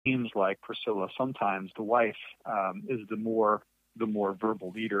seems like Priscilla, sometimes the wife is the more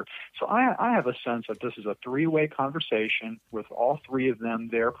verbal leader. So I have a sense that this is a three-way conversation with all three of them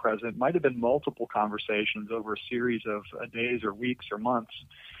there present. Might have been multiple conversations over a series of days or weeks or months.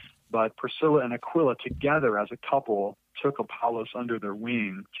 But Priscilla and Aquila together as a couple took Apollos under their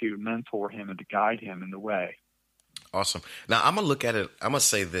wing to mentor him and to guide him in the way. Awesome. Now, I'm going to look at it. I'm going to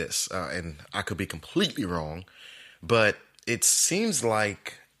say this, and I could be completely wrong, but it seems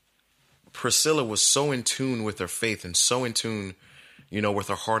like Priscilla was so in tune with her faith and so in tune, with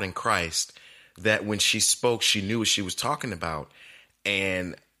her heart in Christ, that when she spoke, she knew what she was talking about.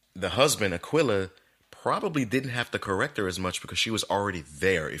 And the husband, Aquila, probably didn't have to correct her as much because she was already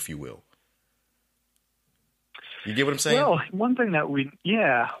there, if you will. You get what I'm saying? Well, one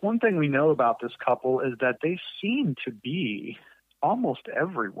thing we know about this couple is that they seem to be almost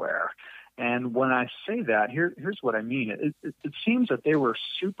everywhere. And when I say that, here's what I mean. It seems that they were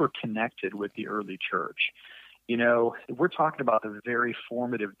super connected with the early church. We're talking about the very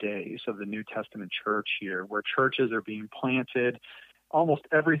formative days of the New Testament church here, where churches are being planted. Almost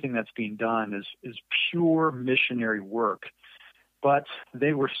everything that's being done is pure missionary work. But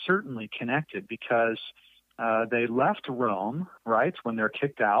they were certainly connected because they left Rome, right, when they're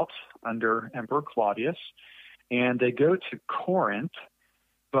kicked out under Emperor Claudius, and they go to Corinth.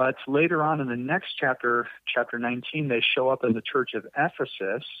 But later on in the next chapter 19, they show up in the church of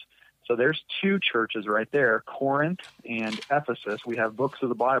Ephesus. So there's two churches right there, Corinth and Ephesus. We have books of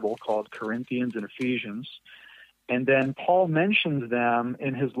the Bible called Corinthians and Ephesians. And then Paul mentions them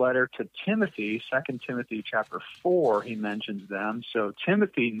in his letter to Timothy, 2 Timothy chapter 4, he mentions them. So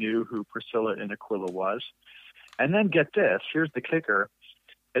Timothy knew who Priscilla and Aquila was. And then get this, here's the kicker.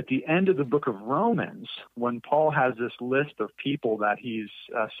 At the end of the book of Romans, when Paul has this list of people that he's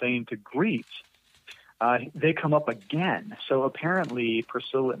saying to greet, they come up again. So apparently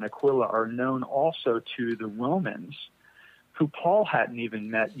Priscilla and Aquila are known also to the Romans, who Paul hadn't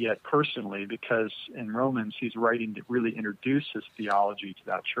even met yet personally, because in Romans he's writing to really introduce his theology to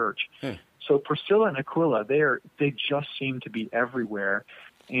that church. So Priscilla and Aquila, they just seem to be everywhere.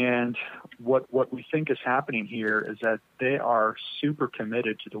 And what we think is happening here is that they are super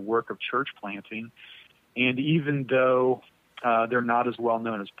committed to the work of church planting. And even though they're not as well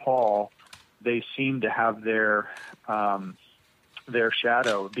known as Paul, they seem to have their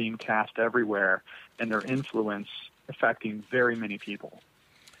shadow being cast everywhere and their influence affecting very many people.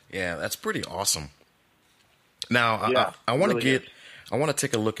 Yeah, that's pretty awesome. Now, I want to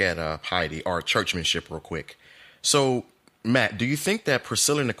take a look at piety or churchmanship real quick. So, Matt, do you think that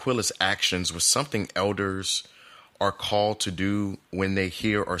Priscilla and Aquila's actions was something elders are called to do when they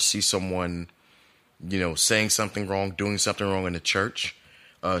hear or see someone, saying something wrong, doing something wrong in the church?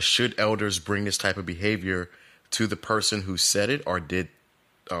 Should elders bring this type of behavior to the person who said it or did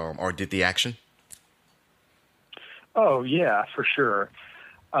the action? Oh, yeah, for sure.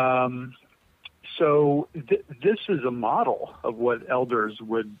 So this is a model of what elders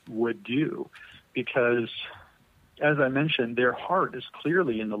would do, because, as I mentioned, their heart is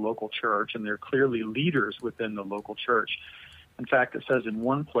clearly in the local church, and they're clearly leaders within the local church. In fact, it says in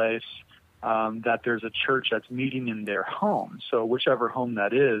one place that there's a church that's meeting in their home. So whichever home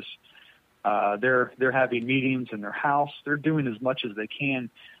that is, they're having meetings in their house. They're doing as much as they can.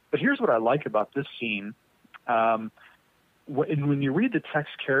 But here's what I like about this scene. When you read the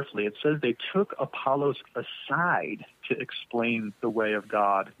text carefully, it says they took Apollos aside to explain the way of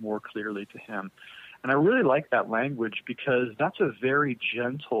God more clearly to him. And I really like that language because that's a very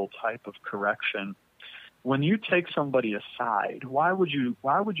gentle type of correction. When you take somebody aside, why would you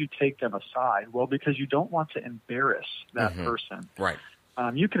take them aside? Well, because you don't want to embarrass that person. Right.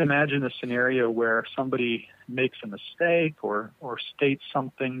 You can imagine a scenario where somebody makes a mistake or states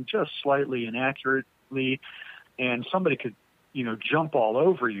something just slightly inaccurately, and somebody could, jump all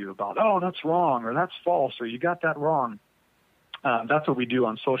over you about, oh, that's wrong, or that's false, or you got that wrong. That's what we do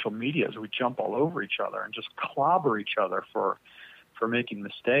on social media, is we jump all over each other and just clobber each other for making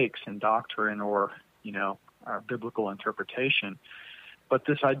mistakes in doctrine or, our biblical interpretation. But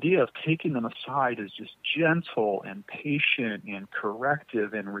this idea of taking them aside is just gentle and patient and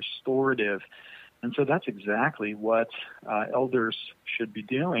corrective and restorative. And so that's exactly what elders should be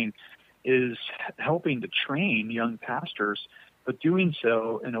doing, is helping to train young pastors, but doing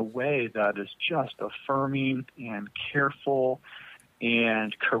so in a way that is just affirming and careful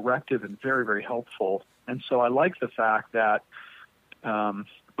and corrective and very, very helpful. And so I like the fact that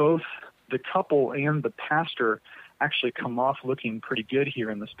both the couple and the pastor actually come off looking pretty good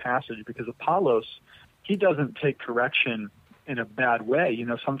here in this passage, because Apollos, he doesn't take correction in a bad way.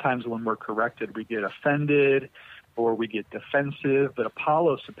 Sometimes when we're corrected, we get offended or we get defensive. But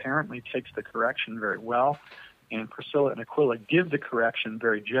Apollos apparently takes the correction very well, and Priscilla and Aquila give the correction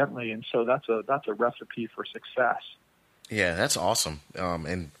very gently, and so that's a recipe for success. Yeah, that's awesome.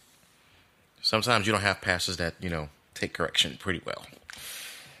 And sometimes you don't have pastors that, take correction pretty well.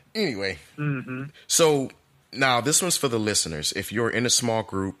 Anyway, So now this one's for the listeners. If you're in a small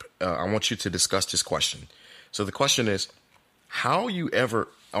group, I want you to discuss this question. So the question is, have you ever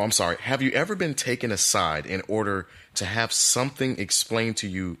been taken aside in order to have something explained to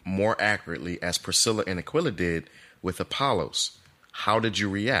you more accurately, as Priscilla and Aquila did with Apollos? How did you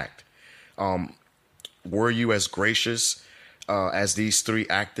react? Were you as gracious as these three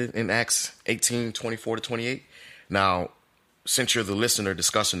acted in Acts 18:24-28? Now, since you're the listener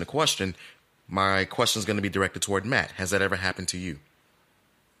discussing the question, my question is going to be directed toward Matt. Has that ever happened to you?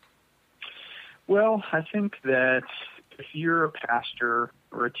 Well, I think that if you're a pastor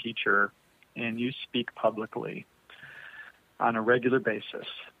or a teacher and you speak publicly on a regular basis,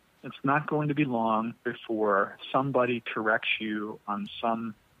 it's not going to be long before somebody corrects you on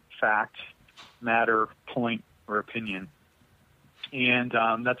some fact, matter, point, or opinion. And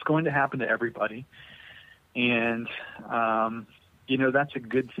that's going to happen to everybody. And, that's a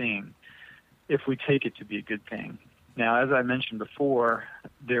good thing if we take it to be a good thing. Now, as I mentioned before,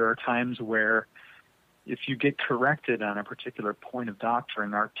 there are times where if you get corrected on a particular point of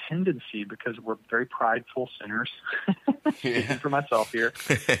doctrine, our tendency, because we're very prideful sinners, speaking for myself here,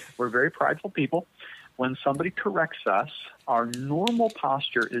 we're very prideful people. When somebody corrects us, our normal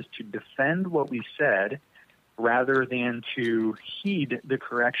posture is to defend what we said rather than to heed the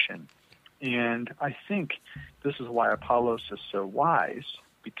correction. And I think this is why Apollos is so wise,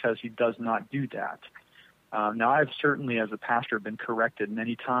 because he does not do that. Now, I've certainly, as a pastor, been corrected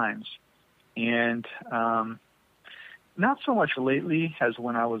many times, and not so much lately as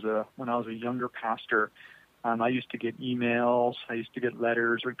when I was a younger pastor. I used to get emails, I used to get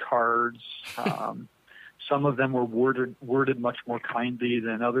letters or cards. Some of them were worded much more kindly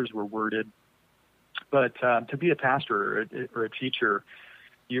than others were worded. But to be a pastor or a teacher,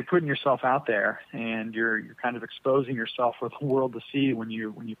 you're putting yourself out there, and you're kind of exposing yourself for the world to see when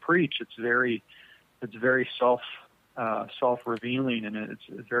you preach. It's very self-revealing, and it's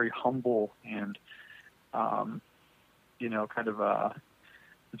very humble, and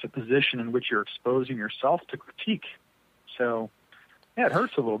it's a position in which you're exposing yourself to critique. So yeah, it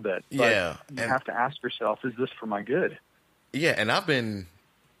hurts a little bit. But you have to ask yourself, is this for my good? Yeah, and I've been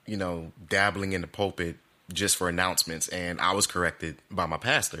dabbling in the pulpit just for announcements, and I was corrected by my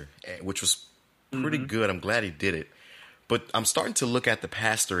pastor, which was pretty good. I'm glad he did it. But I'm starting to look at the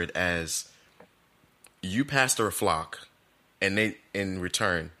pastorate as you pastor a flock, and they, in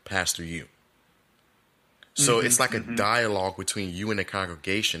return, pastor you. So it's like a dialogue between you and the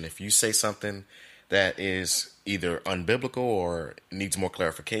congregation. If you say something that is either unbiblical or needs more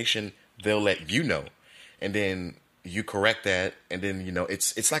clarification, they'll let you know. And then you correct that, and then,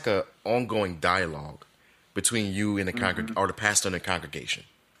 it's like a ongoing dialogue between you and the or the pastor and the congregation.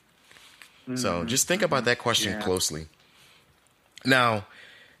 So just think about that question closely. Now,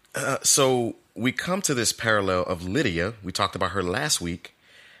 so we come to this parallel of Lydia. We talked about her last week,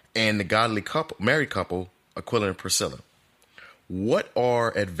 and the godly couple, married couple, Aquila and Priscilla. What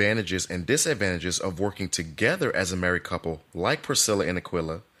are advantages and disadvantages of working together as a married couple like Priscilla and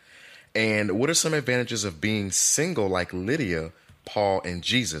Aquila? And what are some advantages of being single like Lydia, Paul, and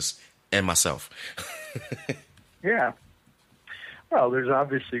Jesus, and myself? Yeah. Well, there's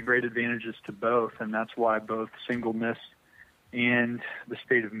obviously great advantages to both, and that's why both singleness and the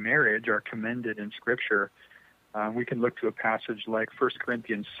state of marriage are commended in Scripture. We can look to a passage like 1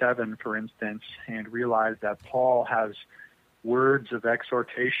 Corinthians 7, for instance, and realize that Paul has words of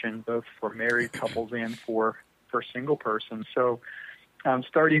exhortation both for married couples and for single persons. So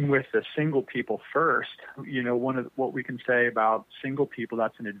starting with the single people first, one of what we can say about single people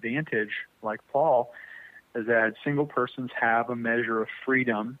that's an advantage, like Paul, is that single persons have a measure of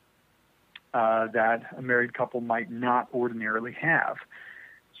freedom that a married couple might not ordinarily have.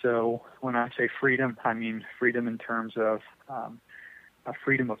 So when I say freedom, I mean freedom in terms of a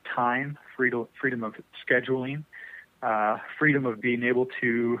freedom of time, freedom of scheduling, freedom of being able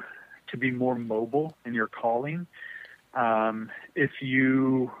to be more mobile in your calling. If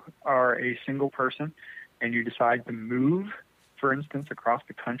you are a single person and you decide to move, for instance, across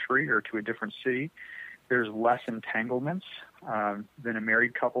the country or to a different city, there's less entanglements than a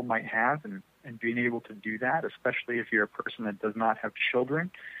married couple might have, and being able to do that, especially if you're a person that does not have children.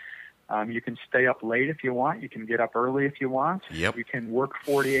 You can stay up late if you want. You can get up early if you want. Yep. You can work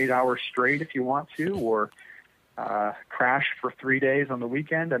 48 hours straight if you want to, or crash for 3 days on the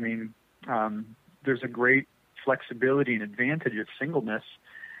weekend. I mean, there's a great flexibility and advantage of singleness.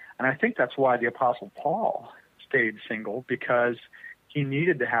 And I think that's why the Apostle Paul stayed single, because he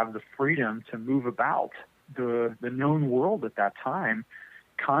needed to have the freedom to move about the known world at that time,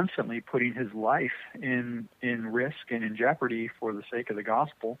 constantly putting his life in risk and in jeopardy for the sake of the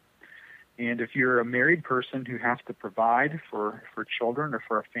gospel. And if you're a married person who has to provide for children or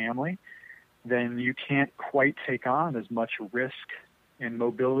for a family, then you can't quite take on as much risk and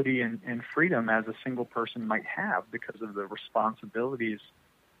mobility and freedom as a single person might have because of the responsibilities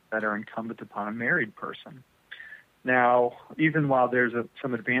that are incumbent upon a married person. Now, even while there's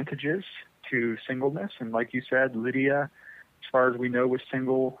some advantages to singleness, and like you said, Lydia, as far as we know, was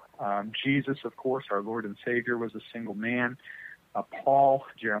single. Jesus, of course, our Lord and Savior, was a single man. Paul,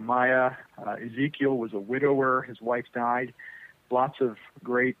 Jeremiah, Ezekiel was a widower. His wife died. Lots of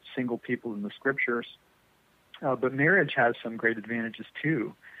great single people in the Scriptures. But marriage has some great advantages,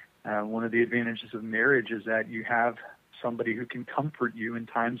 too. One of the advantages of marriage is that you have somebody who can comfort you in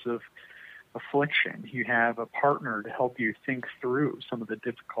times of affliction. You have a partner to help you think through some of the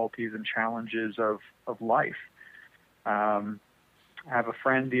difficulties and challenges of life. I have a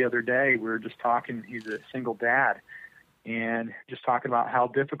friend the other day, we were just talking, he's a single dad, and just talking about how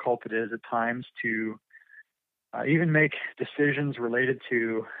difficult it is at times to even make decisions related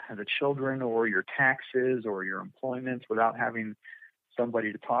to the children or your taxes or your employment without having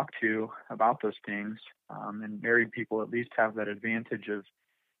somebody to talk to about those things. And married people at least have that advantage of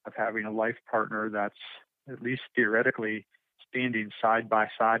having a life partner that's at least theoretically standing side by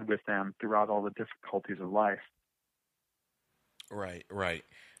side with them throughout all the difficulties of life. Right.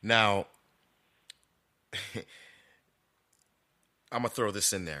 Now, I'm going to throw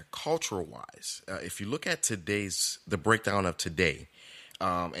this in there. Cultural-wise, if you look at the breakdown of today,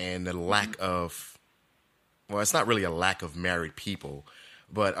 and the lack of, well, it's not really a lack of married people,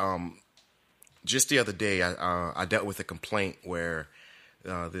 but just the other day, I dealt with a complaint where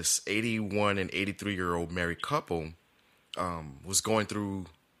this 81 and 83-year-old married couple was going through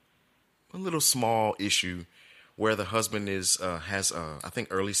a little small issue where the husband has I think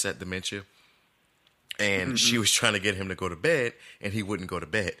early set dementia, and she was trying to get him to go to bed, and he wouldn't go to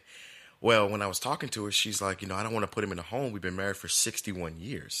bed. Well, when I was talking to her, she's like, I don't want to put him in a home. We've been married for 61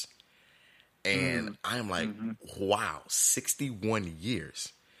 years. And I'm like, wow, 61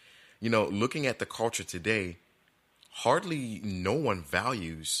 years. Looking at the culture today, hardly no one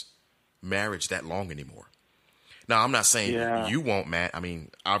values marriage that long anymore. Now, I'm not saying you won't, Matt. I mean,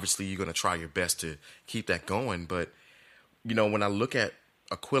 obviously, you're going to try your best to keep that going. But, when I look at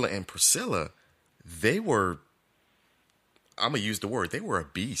Aquila and Priscilla, they were, I'm going to use the word, they were a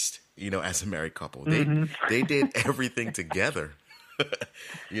beast, as a married couple. They did everything together,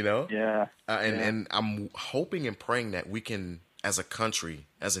 And I'm hoping and praying that we can, as a country,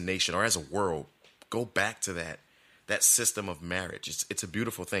 as a nation, or as a world, go back to that system of marriage. It's a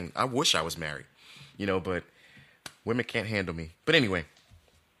beautiful thing. I wish I was married, but women can't handle me. But anyway.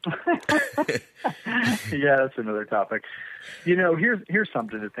 Yeah, that's another topic. Here's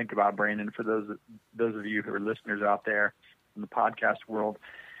something to think about, Brandon, for those of you who are listeners out there in the podcast world.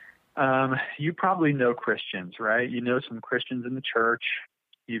 You probably know Christians, right? You know some Christians in the church.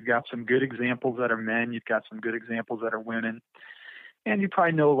 You've got some good examples that are men. You've got some good examples that are women. And you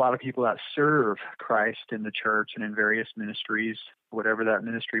probably know a lot of people that serve Christ in the church and in various ministries, whatever that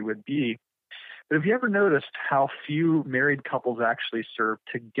ministry would be. But have you ever noticed how few married couples actually serve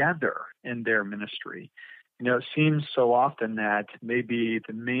together in their ministry? It seems so often that maybe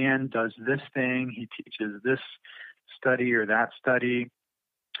the man does this thing, he teaches this study or that study,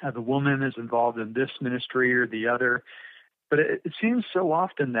 the woman is involved in this ministry or the other. But it seems so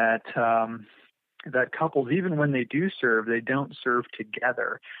often that that couples, even when they do serve, they don't serve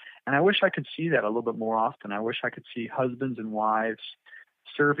together. And I wish I could see that a little bit more often. I wish I could see husbands and wives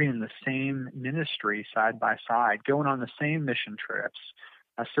serving in the same ministry side by side, going on the same mission trips,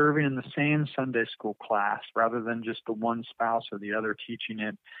 serving in the same Sunday school class rather than just the one spouse or the other teaching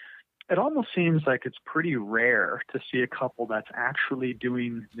it. It almost seems like it's pretty rare to see a couple that's actually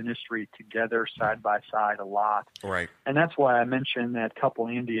doing ministry together side by side a lot. Right. And that's why I mentioned that couple,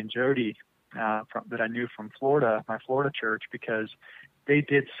 Andy and Jody, that I knew from Florida, my Florida church, because they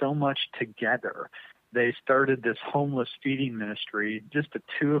did so much together. They started this homeless feeding ministry, just the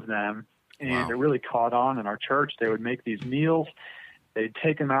two of them, and It really caught on in our church. They would make these meals. They'd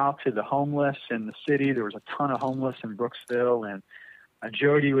take them out to the homeless in the city. There was a ton of homeless in Brooksville, and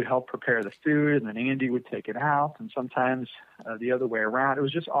Jody would help prepare the food, and then Andy would take it out, and sometimes the other way around. It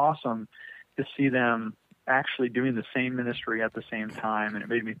was just awesome to see them actually doing the same ministry at the same time, and it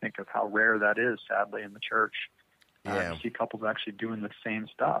made me think of how rare that is, sadly, in the church. To see couples actually doing the same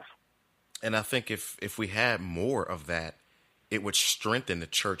stuff. And I think if we had more of that, it would strengthen the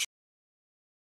church